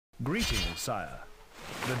Greetings, sire.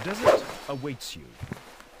 The desert awaits you.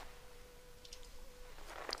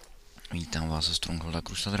 Vítám vás ze Strongholda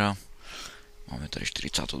Crusadera. Máme tady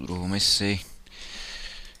 42. misi,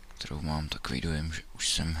 kterou mám takový dojem, že už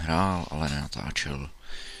jsem hrál, ale nenatáčel.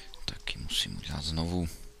 Tak ji musím udělat znovu.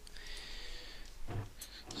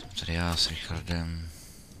 Jsem tady já s Richardem.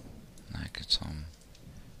 Ne, kecám.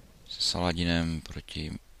 Se Saladinem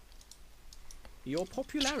proti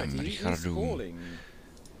třem Richardům.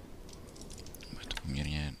 Bude to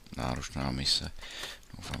poměrně náročná mise.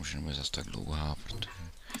 Doufám, že nebude zase tak dlouhá, protože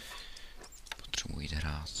potřebuji jít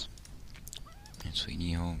hrát něco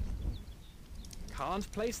jiného. Can't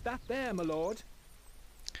place that there, my lord.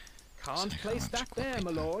 Can't place that there,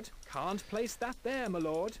 my lord. Can't place that there, my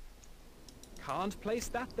lord. Can't place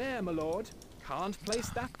that there, my lord. Can't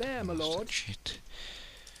place that there, my lord.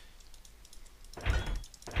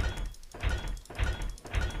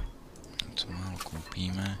 Co málo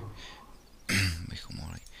koupíme, bychom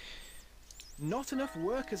mohli. Not enough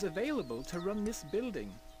workers available to run this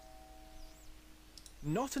building.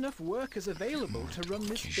 Not enough workers available to run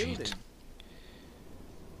this building.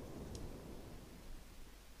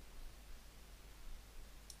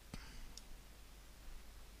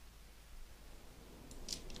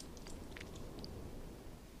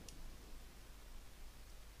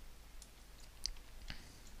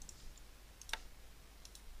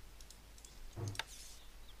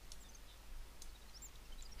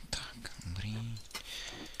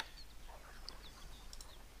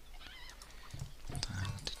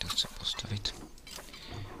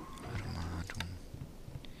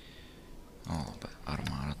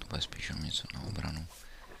 Něco na obranu.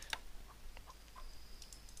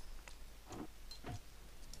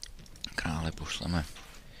 Krále pošleme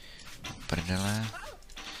do prdele.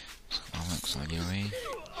 Schováme k Sladiovi.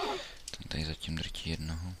 Ten tady zatím drtí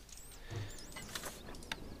jednoho.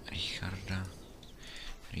 Richarda.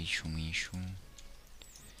 Ríšu Míšu.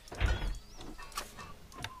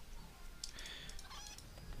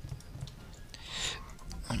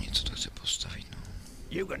 A něco to chce postavit, no.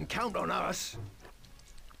 You can count on us.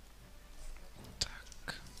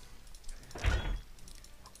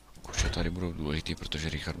 Tady budou důležitý, protože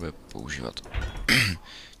Richard bude používat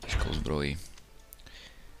těžkou zbroji.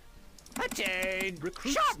 Takže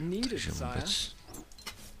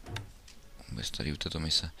vůbec tady u této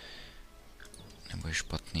mise nebude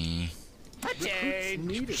špatný.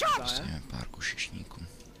 Postavíme pár košečníků.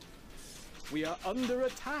 We are under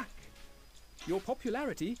attack. Your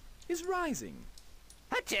popularity is rising.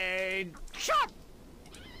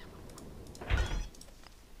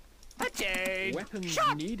 Weapons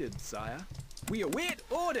needed, sire. We await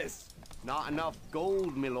orders. Not enough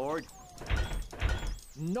gold, my lord.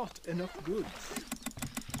 Not enough goods.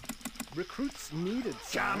 Recruits needed,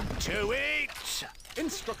 sire. Jump to it!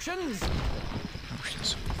 Instructions. Už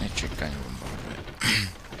se nečekají bombarduje.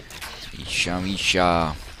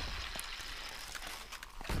 Míša.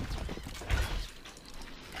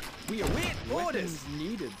 We await orders. Weapons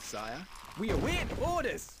needed, sire. We await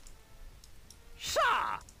orders.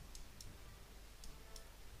 Sir!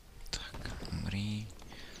 Dobrý.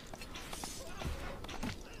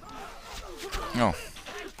 No.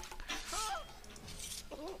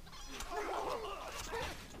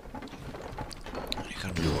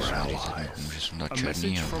 Richard bude usmírit, tak může sundat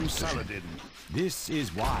černýho, protože This is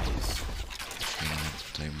wise.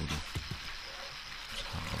 tady budu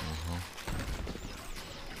dlouho.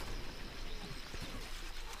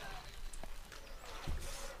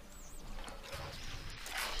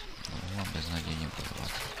 Dlouho a beznadějně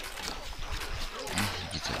bojovat.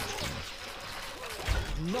 Vidíte už to.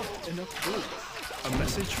 Not enough goods. A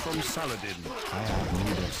message from Saladin. I have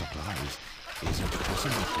need of supplies. Is it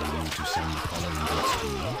possible for you to send the following goods to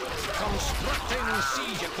me? Constructing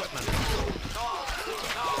siege equipment.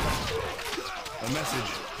 A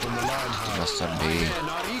message from the Lionheart. Bastardy. Men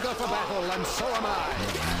are eager for battle, and so am I.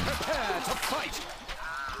 Prepare to fight.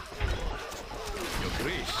 Your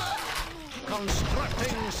Grace.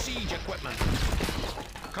 Constructing siege equipment.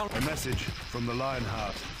 A message from the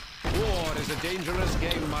Lionheart. War is a dangerous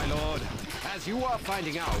game, my lord. As you are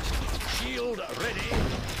finding out. Shield ready.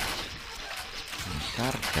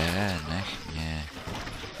 Richarde, nech mě.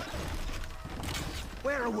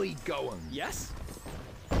 Where are we going? Yes?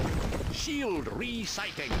 Shield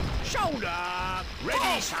resighting. Shoulder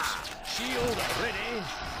ready, sir. Shield ready.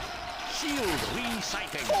 Shield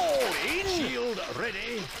resighting. Fall in. Shield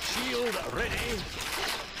ready. Shield ready.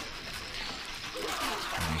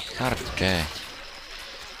 Richarde.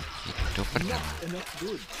 Jdi do prdele.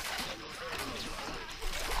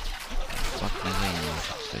 Fakt nezajímá,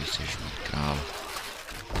 že tady chceš mít král.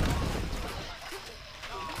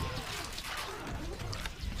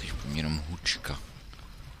 Tečka.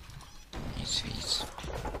 Nic víc.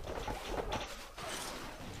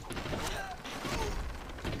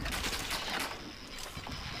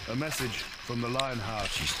 A message from the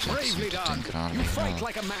Lionheart. Čistě, jak jsem to tenkrát vyhrál.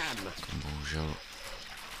 Bohužel.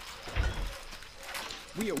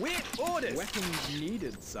 We await orders. Weapons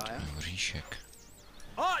needed, sire. Hříšek.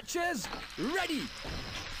 Archers, ready.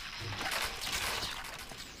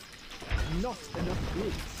 Not enough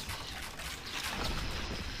goods.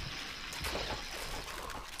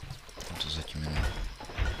 To zatím jenom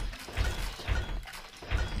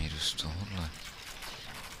míru z tohohle.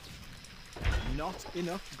 Not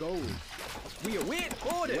enough gold. We await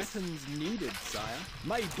orders. Weapons needed, sire.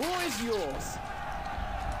 My bow is yours.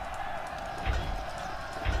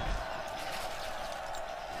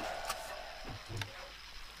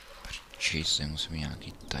 Čistě, musím mít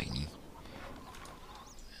nějaký tajný.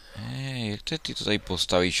 Hej, jak ty to tady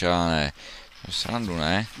postavíš, ale ne? To srandu,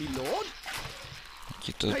 ne?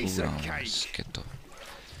 Ti to udělám, hezky to.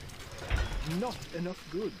 Not enough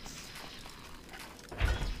goods.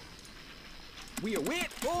 We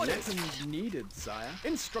await orders. Weapons needed, sire.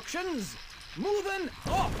 Instructions. Moving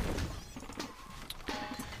off.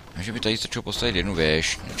 Takže by tady stačilo postavit jednu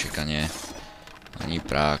věž, nečekaně. Ani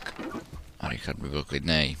prák. A Richard by byl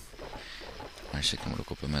klidnej. Až se k tomu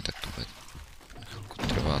dokopeme, tak to bude chvilku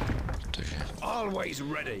trvat, protože... Always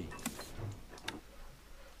ready.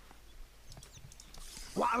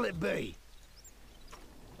 What'll it be?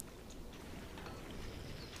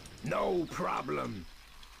 No problem.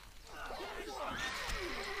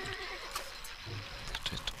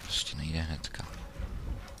 Protože to prostě nejde hnedka.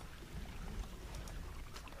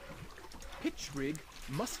 Pitch rig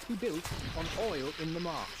must be built on oil in the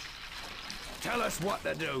marsh. Tell us what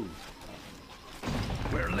to do.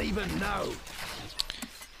 We're leaving now.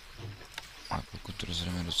 A pokud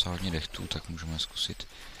rozhodeme docela hodně dechtů, tak můžeme zkusit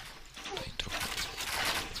tady trochu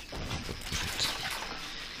podpořit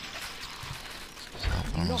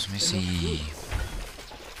zápalnost misí.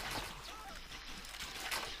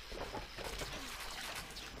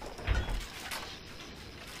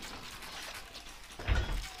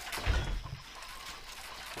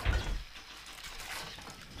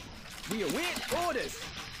 We await orders.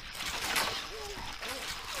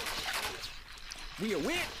 We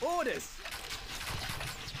await orders.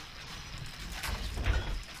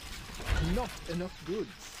 Not enough goods.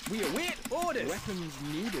 We await orders. Weapons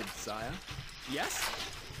needed, sire. Yes?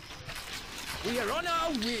 We are on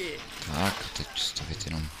our way. Tak, teď stavit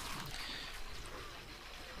jenom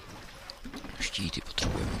štíty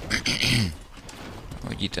potřebujeme.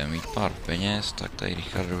 Vidíte, mít pár peněz, tak tady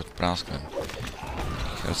Richard odpráskneme.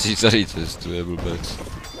 Richard si tady cestuje, blbec.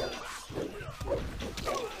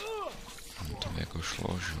 To by jako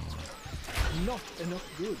šlo, že jo. Not enough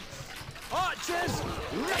goods. Archers,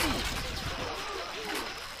 ready.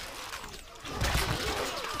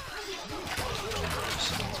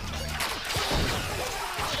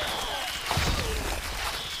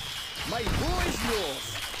 My bow is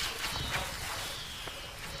yours.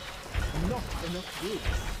 Not enough goods.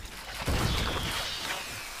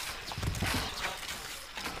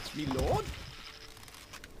 Me lord?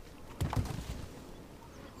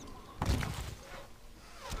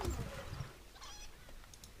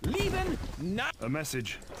 Leaving now. A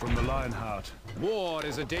message from the Lionheart. War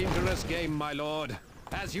is a dangerous game, my lord,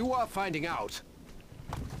 as you are finding out.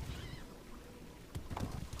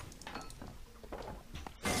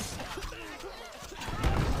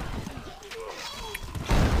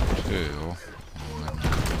 Jo,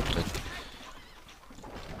 teď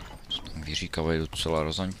tam vyříkávají docela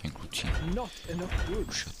razantně kluci.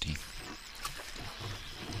 Ušatý.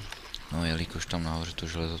 No, jelikož tam nahoře to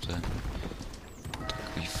železo, to je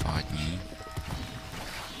takový fádní.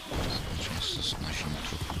 Samozřejmě se snažím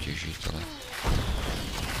trochu těžit, ale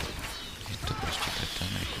je to prostě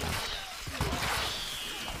ten rychle.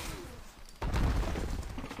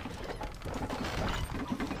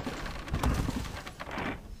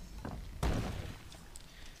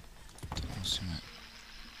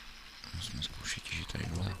 Musíme zkoušet těžit tady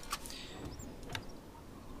dole.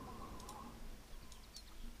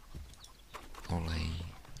 Olej.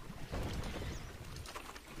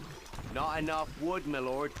 Not enough wood, my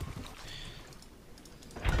lord.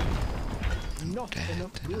 Not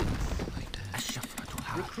enough goods.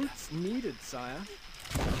 Recruits needed, sire.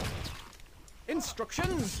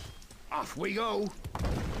 Instructions. Off we go.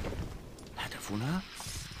 Hadafuna?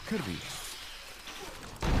 Kirby.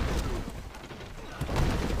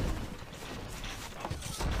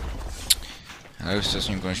 Ale už se s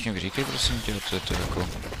ním konečně vyříkej, prosím tě, to je to jako...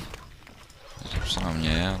 Zlep se na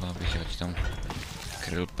mě, ale abych já ti tam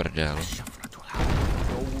kryl prdel.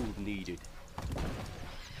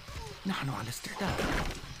 نحن على استعداد.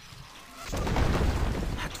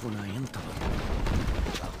 هتفنا ينطلق.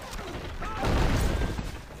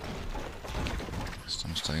 Se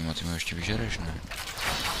tam stavím a ty mi ještě vyžereš, ne?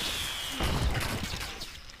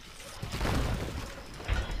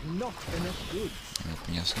 Not enough goods. Je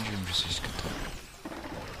úplně jasný, že může si skytat.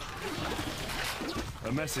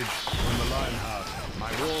 A message from the Lionheart.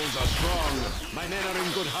 My walls are strong. My men are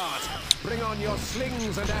in good heart. Bring on your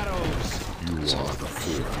slings and arrows.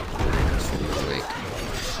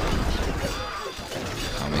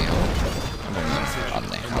 Necháme ho. A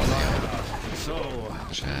necháme ho. So,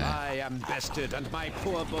 Dobře. I am bested and my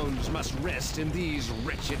poor bones must rest in these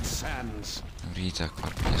wretched sands. Dobrý, tak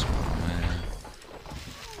pár peněz máme.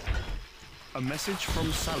 A message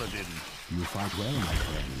from Saladin. You fight well, my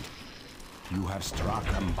friend. You have struck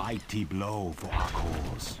a mighty blow for our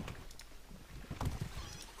cause.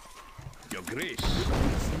 Your Grace.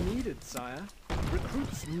 Recruits needed, sire.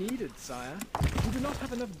 Recruits needed, sire. You do not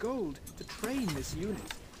have enough gold to train this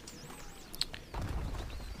unit.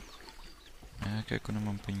 Jak jako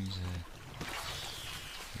nemám peníze?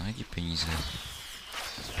 Najdi peníze.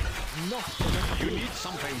 Not enough You need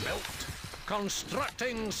something built.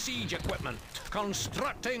 Constructing siege equipment.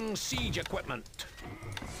 Constructing siege equipment.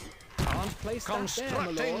 Can't place that there, my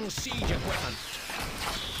Constructing lord. siege equipment.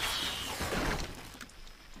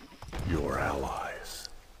 Your allies.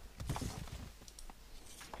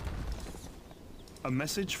 A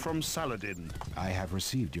message from Saladin. I have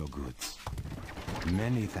received your goods.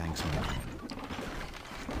 Many thanks, my friend.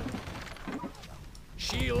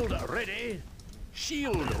 Shield ready.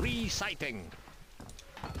 Shield resighting.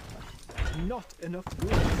 Not enough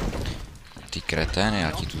goods. Ty kretény,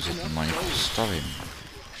 já ti tu zit normálně postavím.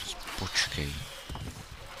 Počkej.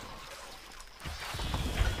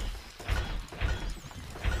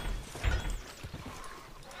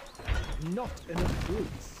 Not enough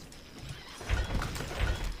goods.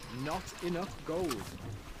 Not enough gold.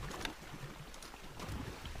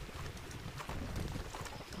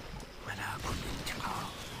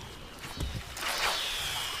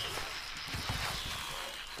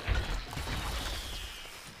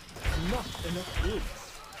 Not enough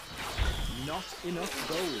goods. Not enough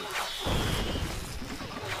gold.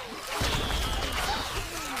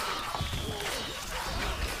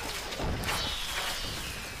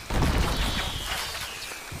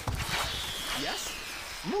 Yes?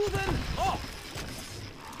 Moving up!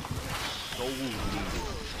 Gold needed.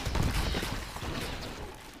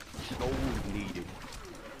 Gold needed.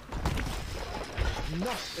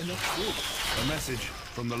 Not enough goods. A message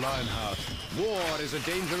from the Lionheart. War is a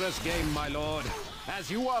dangerous game, my lord, as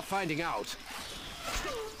you are finding out.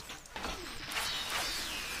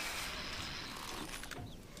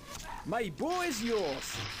 My bow is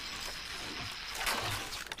yours.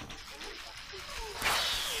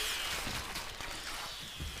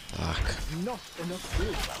 Tak, Not enough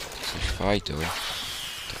goods. chceš fight, jo?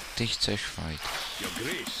 Tak ty chceš fight. Your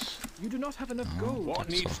Grace. You do not have enough gold What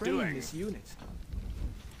to needs train doing? this unit.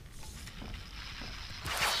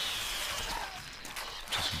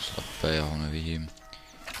 To jsem slepý, já ho nevidím.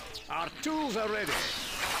 Our tools are ready.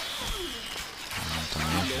 No,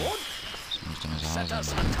 tam je, jsem to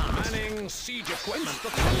nezaházím. Manning siege equipment.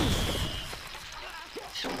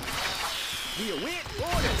 We await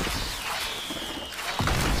orders.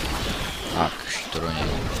 Tak, štroně.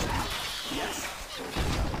 Yes.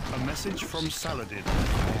 A message from Saladin.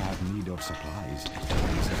 I have need of supplies.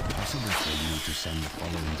 Is it possible for you to send the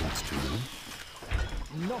following goods to me?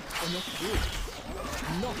 Not enough goods.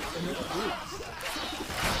 Not enough goods.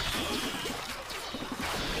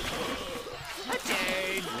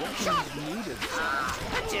 Attain. Weapons needed, sir.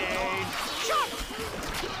 Attain.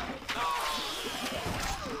 Shot.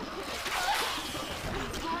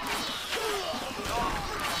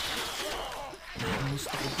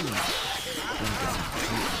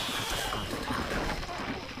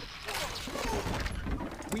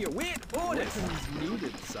 We await orders. Weapons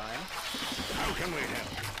needed, sire. How can we help?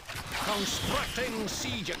 Constructing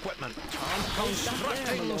siege equipment. there,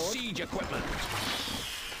 Constructing my lord. siege equipment.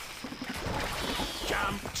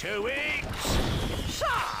 Jump to it.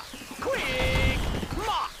 Sir, quick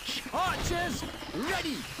march. Archers,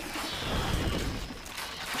 ready.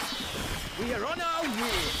 We are on our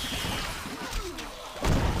way.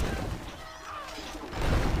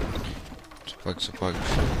 Co pak,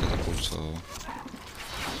 to je takovou co?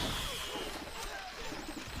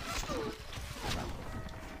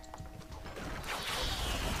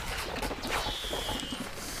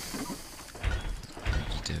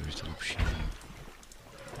 Vidíte, je to lepší.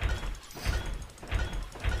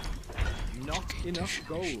 Not enough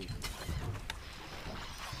gold.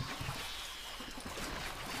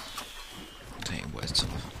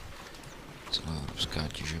 Celoevropská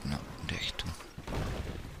těžebna dechtu.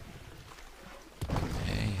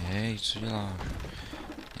 Hej, hej, co děláš?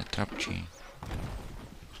 Netrapči.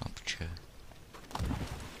 Chlapče.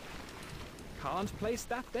 Can't place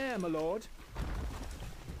that there, my lord.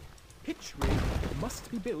 Pitch rig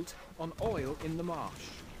must be built on oil in the marsh.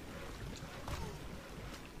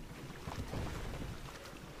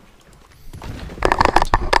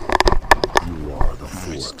 You are the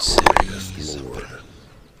Máme fourth celý greatest lord.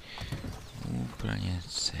 Úplně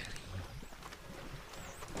celý.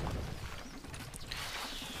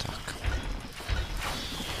 Tak.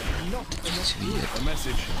 Teď chci vidět. A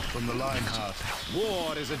message from the Lionheart.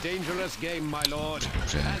 War is a dangerous game, my lord.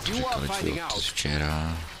 Dobře, As you are čekali finding tvůj out. otec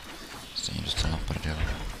včera. Stejně dostal na prdel.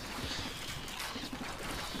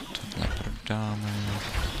 Tohle prodáme,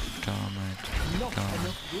 prodáme, Not prodáme.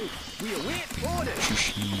 enough wood. We await Pijeme orders.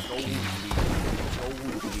 čišníky.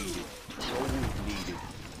 Gold needed.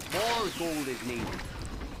 More gold is needed.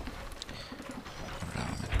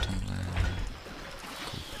 Prodáme tohle.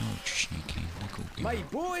 Koupíme čišníky, nekoupíme. My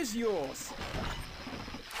bow is yours.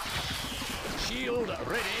 Shield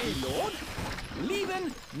ready, lord.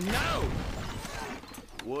 Leaving now.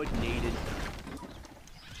 Wood needed.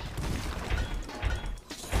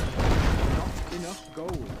 Not enough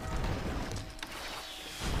gold.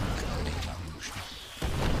 Není možné.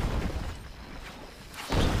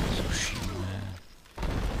 Zrušíme.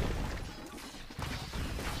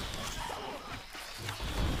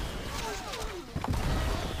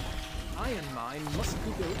 Iron mine must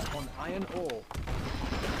be built on iron ore.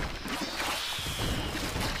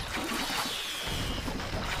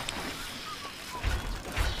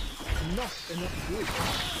 Not enough wood.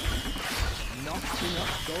 Not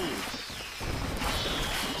enough gold.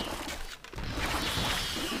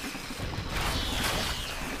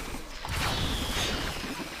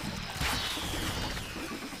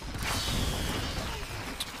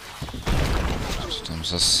 Co tam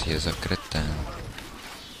zas je za kretén?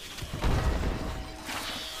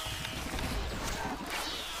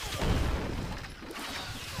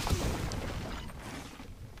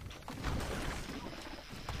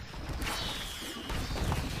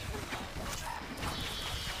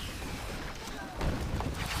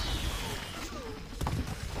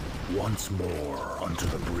 Once more onto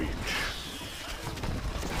the bridge.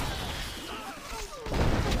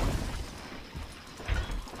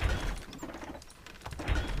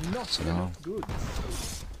 Not Co enough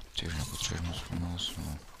goods. Ty už nepotřebuješ moc pomoc,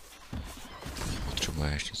 no.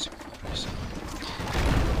 Potřebuješ, teď si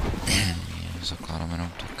zakládáme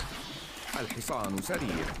jenom tak. الحصان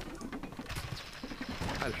سريع.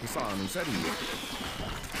 الحصان سريع.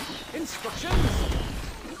 Instructions.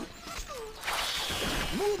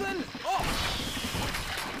 Moving off.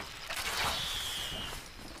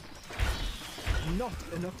 Not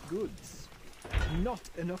enough goods. Not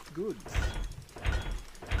enough goods.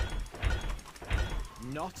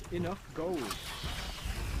 Not enough gold.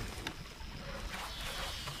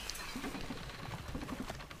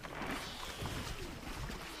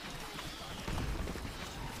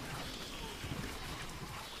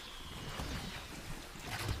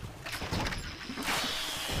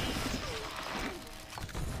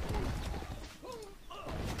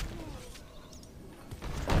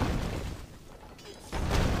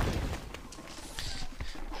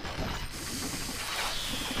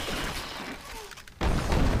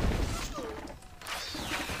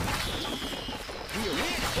 We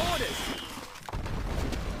await orders.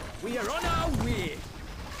 We are on our way.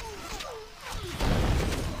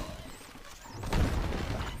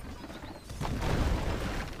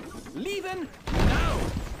 Leaving now.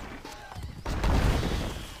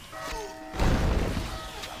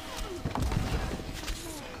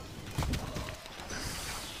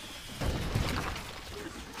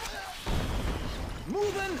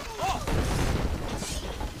 Moving off.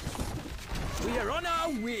 We are on our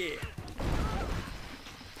way.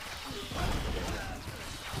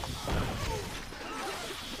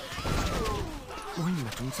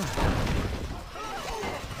 مهمة سهلة.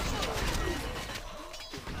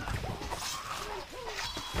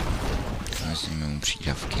 Vezmeme mu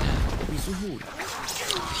přídavky, ne? بسهولة.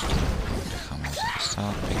 Necháme ho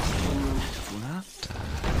zastát pěkně. هنا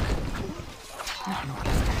نحن على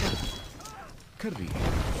استعداد. كالريح.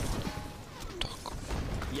 Tak,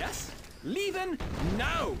 Yes. Leaving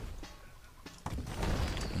now.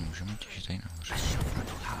 můžeme těžit tady nahoře.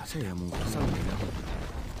 الشفرة سيموت صوتنا.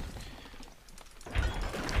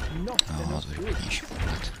 Not No, enough to je goods. pěknější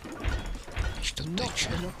pohled. Když to Not teče,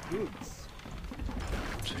 enough goods.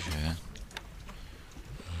 cože?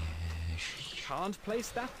 Can't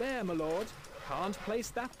place that there, my lord. Can't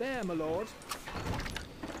place that there, my lord.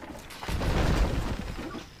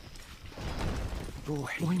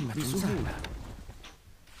 مهمة سهلة.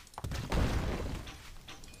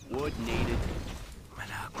 Wood needed.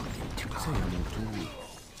 ملاك الانتقام سيموتون.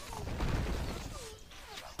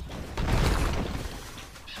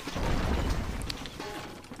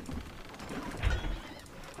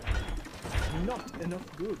 Not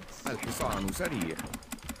enough goods. الحصان سريع.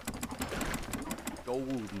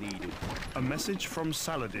 Gold needed. A message from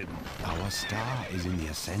Saladin. Our star is in the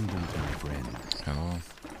ascendant, my friend. Jo.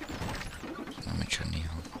 Máme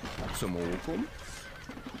černýho. سموكم.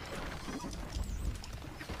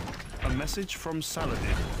 A message from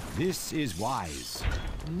Saladin. This is wise.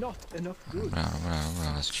 Not enough goods. Dobrá,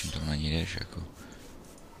 ale s čím tam na ní jdeš, jako?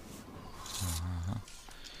 Aha.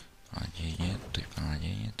 Nadějně, teď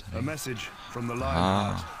nadějně tady. A message from the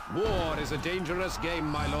Lionheart. War is a dangerous game,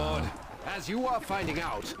 my lord, as you are finding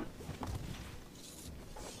out.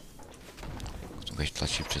 To budeš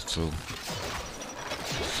tlačit před celou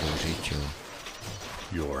říť, jo.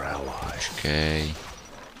 Your ally. Počkej.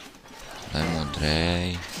 Tohle je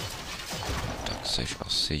modrej. Tak seš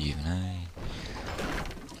asi divnej.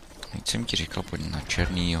 Teď jsem ti říkal, pojď na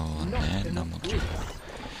černýho, ne na modrý.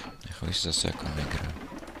 Nechoj se zase jako negr.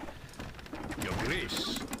 Your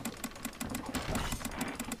grace.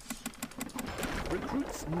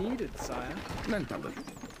 Recruits needed, sire. ننتظر.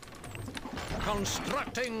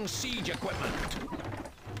 Constructing siege equipment.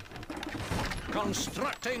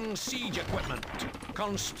 Constructing siege equipment.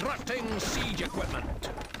 Constructing siege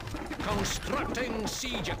equipment. Constructing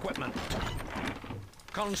siege equipment.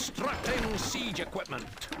 Constructing siege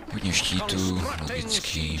equipment. Hodně štítů,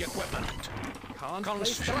 logický.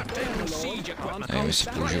 Constructing siege equipment. Nevím,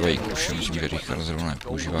 jestli používají kuše, myslím, že Richard zrovna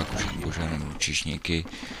nepoužívá kuše, používá jenom čišníky,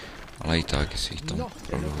 ale i tak, jestli jich tam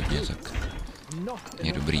opravdu hodně, tak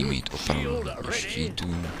je dobrý mít opravdu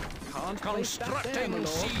štítů.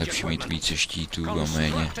 Lepší mít více štítů a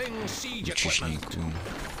méně účišníků,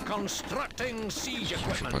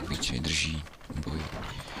 že pak víc vydrží boj.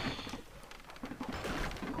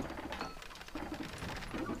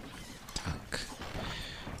 Tak.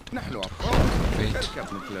 نحن أبطال.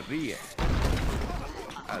 اركب مثل الريح.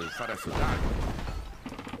 الفرس تعدو.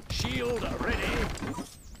 Shield ready.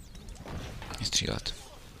 Střílet.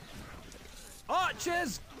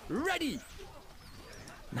 Archers ready.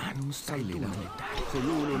 نحن مستعدون.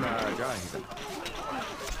 خيولنا جاهزة.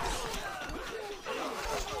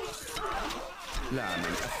 لا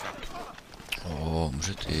من أسرع.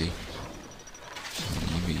 Může ty. Se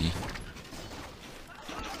mi líbí.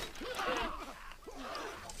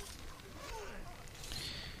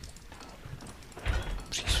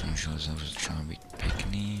 Přísun železa začíná být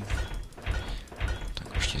pěkný.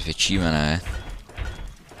 Tak ještě zvětšíme, ne?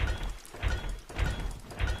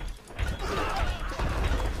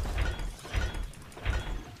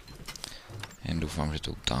 Jen doufám, že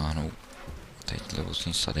to utáhnou. Teď tyhle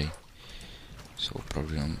vocní sady jsou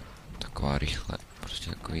opravdu jenom taková rychle, prostě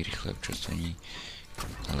takový rychlé občerstvení,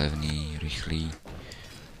 levný, rychlý,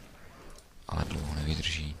 ale dlouho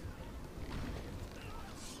nevydrží.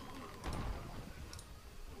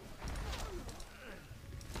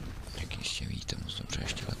 Jak jistě víte, moc dobře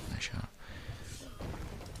ještě let než já.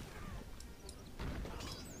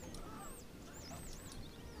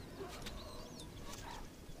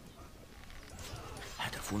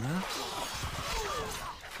 هدفنا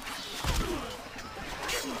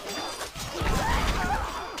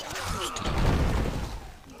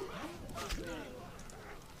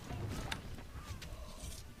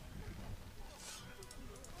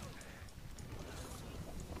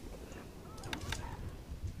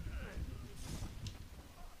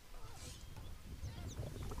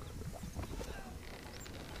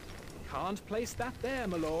Can't place that there,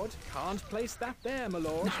 my lord. Can't place that there, my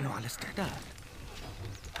lord. نحن على استعداد.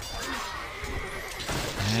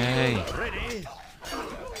 Hej, Ready.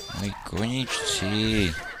 moji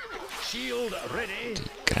koníčci, Shield ready. ty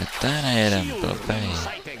kreténe jeden, blbej,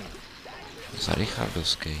 Sighting. za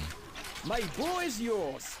Richardovský. My bow is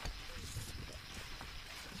yours.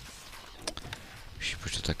 Víš,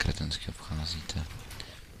 proč to tak kretensky obcházíte?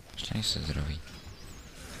 Prostě nejste zdraví.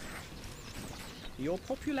 Your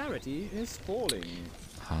popularity is falling.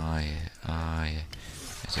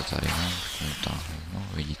 Je to tady, no, už to utáhnu, no,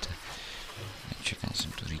 vidíte. Nečekaj,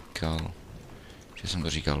 jsem to říkal. Že jsem to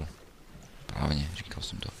říkal. Právě, říkal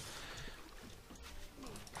jsem to.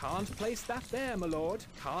 Can't place that there, my lord.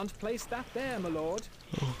 Can't place that there, my lord.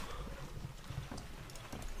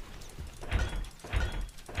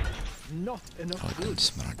 Not enough Ale ten goods.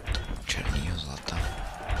 smrad černýho zlata.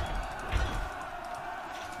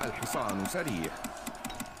 الحصان سريع.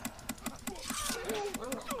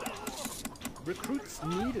 Recruits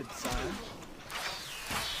needed, sire.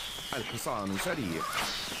 الحصان سريع.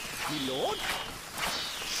 Lord?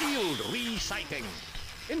 Shield resighting.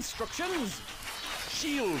 Instructions?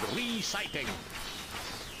 Shield resighting.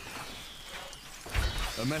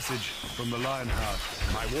 A message from the Lionheart.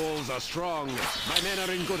 My walls are strong. My men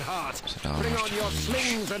are in good heart. Bring on your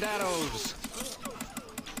slings and arrows.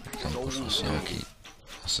 Tam pošlo asi nějaký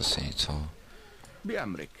asi něco.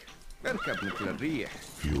 بأمرك. اركب مثل الريح.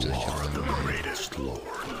 You are the greatest lord.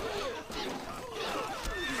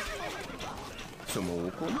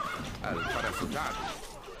 سموكم الفرس تعدو.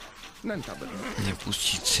 ننتظر.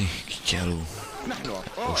 Nepustit si k tělu نحن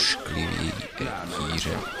أبطال. ošklivý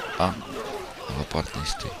kýře a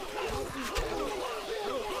lopartnisty.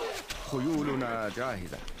 خيولنا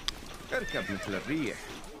جاهزة. اركب مثل الريح.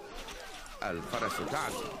 الفرس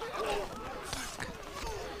تعدو.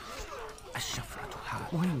 الشفرة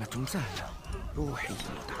مهمة سهلة. روحي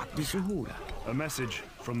تعب بسهولة. A message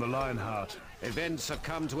from the Lionheart. Events have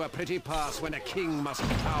come to a pretty pass when a king must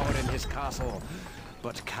cower in his castle.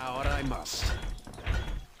 But cower I must.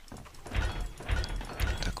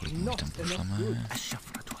 Tak kolik mi tam pošleme?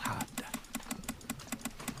 الشفرة حادة.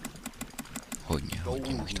 Hodně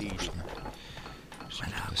už tam pošleme.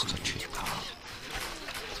 Musíme to vystačit.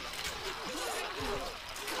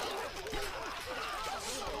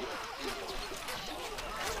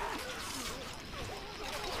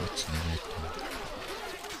 Nic nevěděl.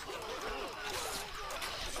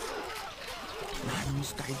 نحن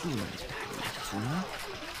مستعدون للتحدي هنا.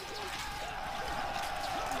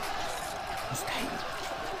 مستحيل.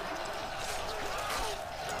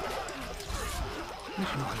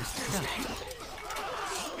 نحن على استعداد.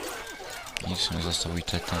 Nic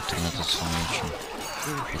nezastavujte, ten trnete co největším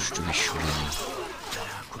počtu vyšulení.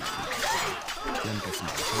 لن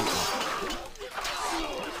تسمع شيئا.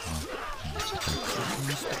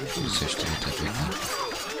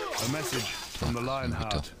 A message from the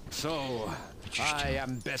Lionheart. So, I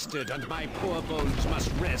am bested and my poor bones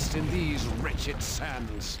must rest in these wretched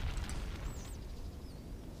sands.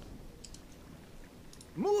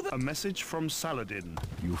 Move A message from Saladin.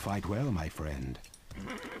 You fight well, my friend.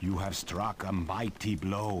 You have struck a mighty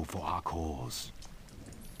blow for our cause.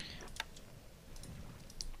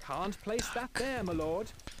 Can't place that there, my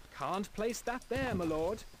lord. Can't place that there, my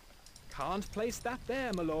lord. Can't place that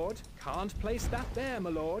there, my lord. Can't place that there, my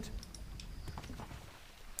lord.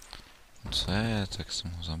 Co je, tak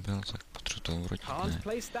jsem ho zabil, tak potřebuji to urotit, Can't ne?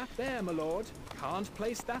 place that there, my lord. Can't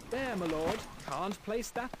place that there, my lord. Can't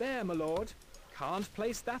place that there, my lord. Can't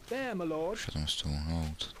place that there, my lord. Už tam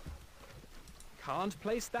stouhnout. Can't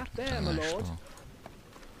place that To there, my lord. nešlo.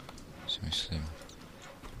 Si myslím.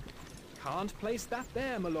 Can't place that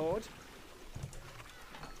there, my lord.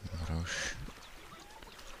 Brož.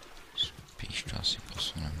 Spíš to asi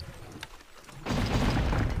posunem.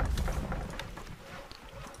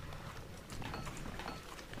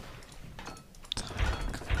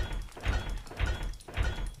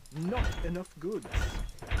 Not enough goods.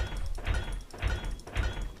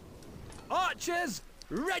 Archers,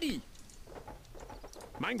 ready!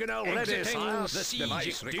 Mangonel ready, Exiting sire. the This siege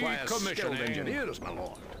device requires skilled decommissioning. engineers, my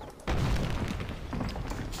lord.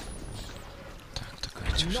 Tak,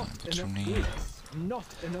 takový co už Not jsem enough potřebný. goods. Not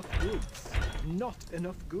enough goods. Not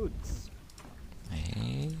enough goods.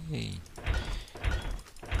 Hej.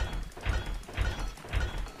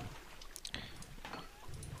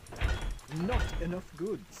 Not enough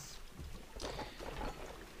goods.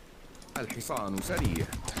 الحصان سريع.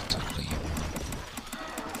 Takhle jim.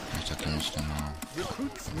 Já taky moc nemám.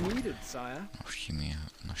 Recruits needed, sire.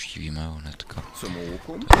 Navštívíme ho hnedka.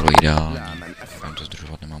 سموكم. To bylo ideální. لا من أسفل. Nevím to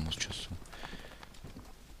zdržovat, nemám moc času.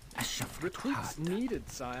 الشفرة Recruits حادة. needed,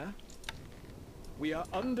 sire. We are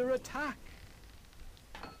under attack.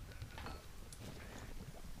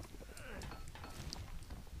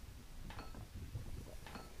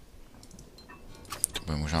 To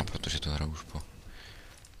bude možná proto, že to hraju už po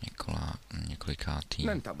několikátý.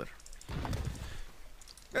 ننتظر.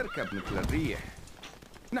 اركب مثل الريح.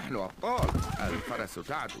 نحن أبطال. الفرس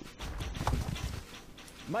تعدو.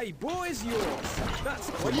 My bow is yours. That's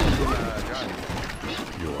what خيولنا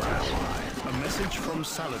جاهزة. Your ally. A message from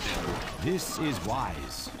Saladin. This is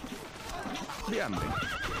wise. بأمرك.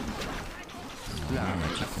 No, já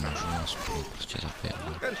ti pomůžu, já spolu prostě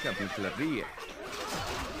zabijeme. اركب مثل الريح.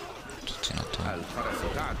 Co si na to?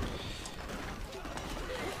 الفرس تعدو.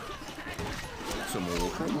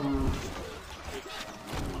 سموكم.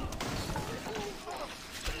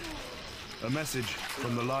 A message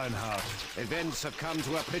from the Lionheart. Events have come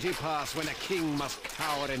to a pretty pass when a king must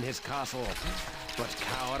cower in his castle. But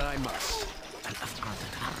cower I must. الأفعال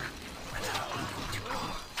تتحرك. ولا أريد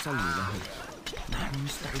انتقام. صلوا له. نحن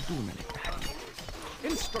مستعدون للتحدي.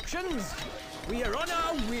 Instructions. We are on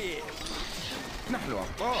our way. نحن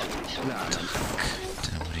أبطال لا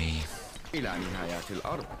Dobrý. إلى نهايات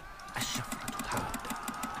الأرض.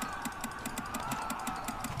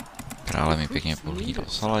 Krále mi pěkně pohlídal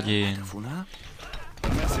Saladin. A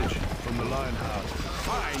message from the Lionheart.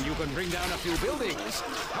 Fine, you can bring down a few buildings.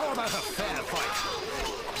 How about a fair fight?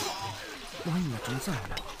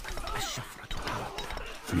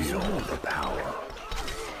 Feel the power.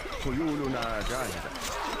 خيولنا جاهزة.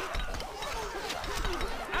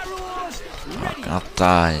 Arrows ready.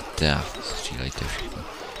 Natáhejte a střílejte všichni.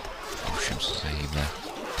 Všem se hýbe.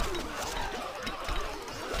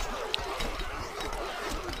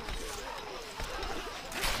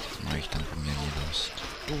 No jich tam poměrně dost.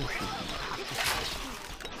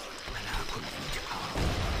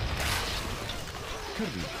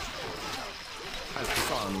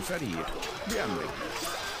 الحصان سريع بأمرك.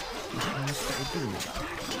 نحن مستعدون.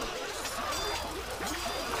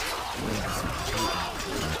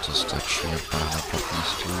 To stačí na pár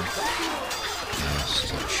naplatností.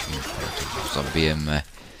 Stačí, to zabijeme.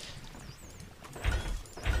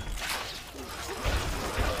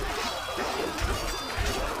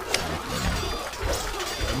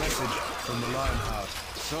 A message from the Lionheart.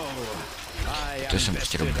 So, I To am jsem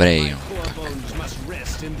prostě vested, dobrý, my no. poor Tak. bones must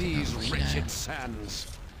rest in these Dobrý, wretched ne. sands.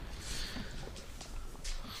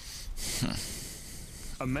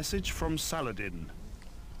 A message from Saladin.